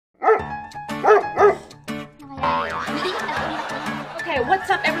Okay,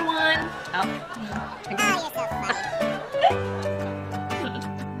 what's up, everyone? Oh. You're so funny.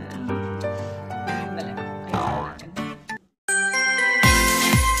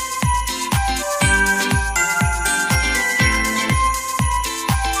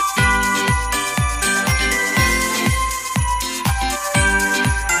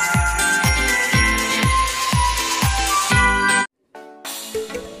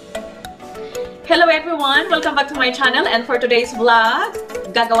 Hello everyone! Welcome back to my channel, and for today's vlog,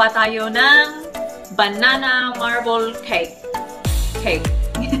 gagawa tayo ng banana marble cake.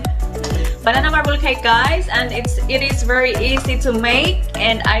 Banana marble cake, guys, and it is very easy to make,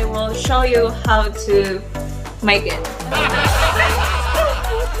 and I will show you how to make it.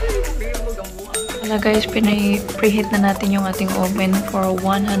 Wala guys, preheat na natin yung ating oven for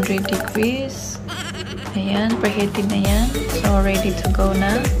 100 degrees. Ayan, preheated na yan. So, ready to go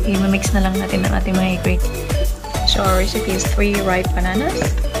na. I-mix na lang natin ang ating mga ingredients. So, our recipe is 3 ripe bananas,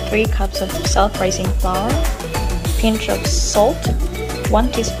 3 cups of self-rising flour, pinch of salt,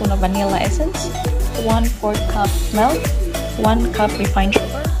 1 teaspoon of vanilla essence, 1/4 cup milk, 1 cup refined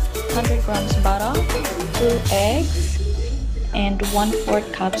sugar, 100 grams butter, 2 eggs, and 1/4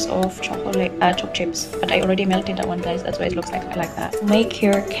 cups of chocolate choc chips. But I already melted that one, guys. That's why it looks like that. Make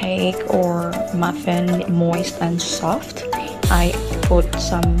your cake or muffin moist and soft. I put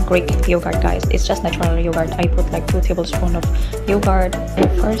some Greek yogurt, guys. It's just natural yogurt. I put like 2 tablespoons of yogurt.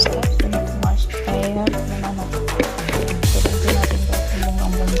 The first step, you need to wash the banana. So, natin natin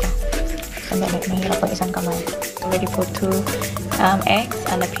bonggang-bongga. Sandali, mahirap ang isang kamay. Already put 2 eggs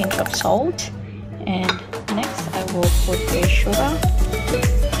and a pinch of salt. And next, I will put the sugar,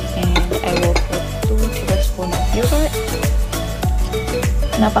 and I will put 2 tablespoons of yogurt.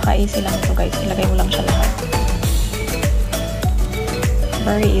 Napaka-easy lang ito, guys. Ilagay mo lang siya lahat.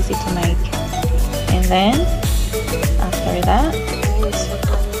 Very easy to make. And then, after that,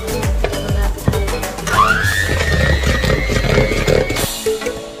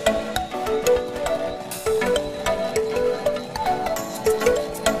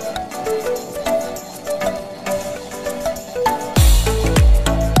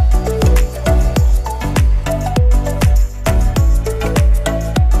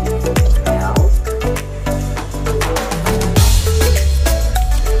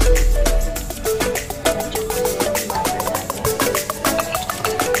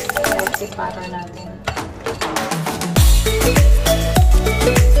 butter natin.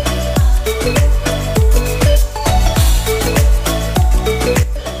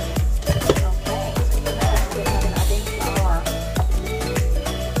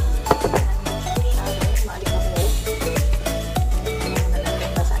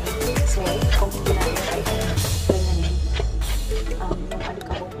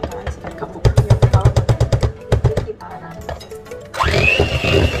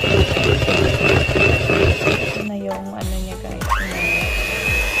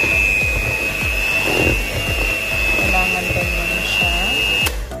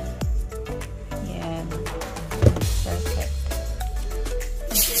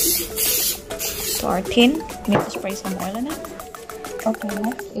 So our tin, we need to spray some oil on it. Okay,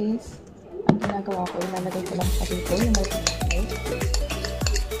 next is, ang ginagawa ko, ilalagay ko lang siya dito, yung may plate.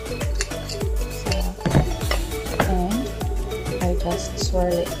 So, and I just swirl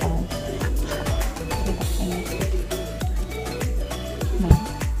it down.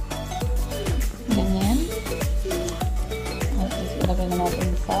 Ganyan. Okay, ilagay na natin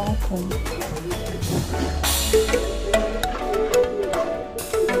sa tin.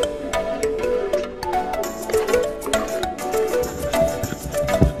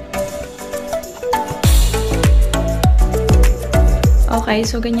 Okay,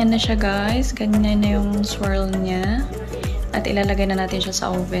 so ganyan na siya, guys. Ganyan na yung swirl niya. At ilalagay na natin siya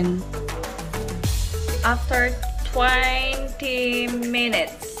sa oven. After 20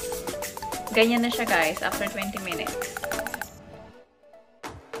 minutes. Ganyan na siya, guys. After 20 minutes.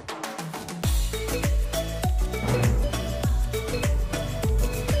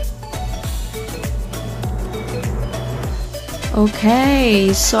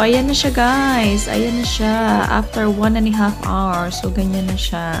 Okay, so ayan na siya, guys. Ayan na siya. After 1.5 hours. So, ganyan na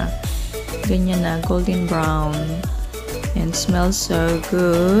siya. Ganyan na. Golden brown. And smells so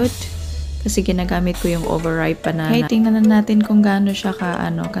good. Kasi ginagamit ko yung overripe banana. Okay, tingnan na natin kung gaano siya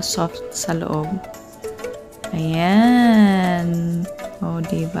ka-soft sa loob. Ayan. O,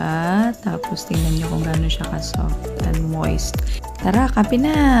 diba? Tapos, tingnan nyo kung gaano siya ka-soft and moist. Tara, kape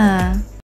na!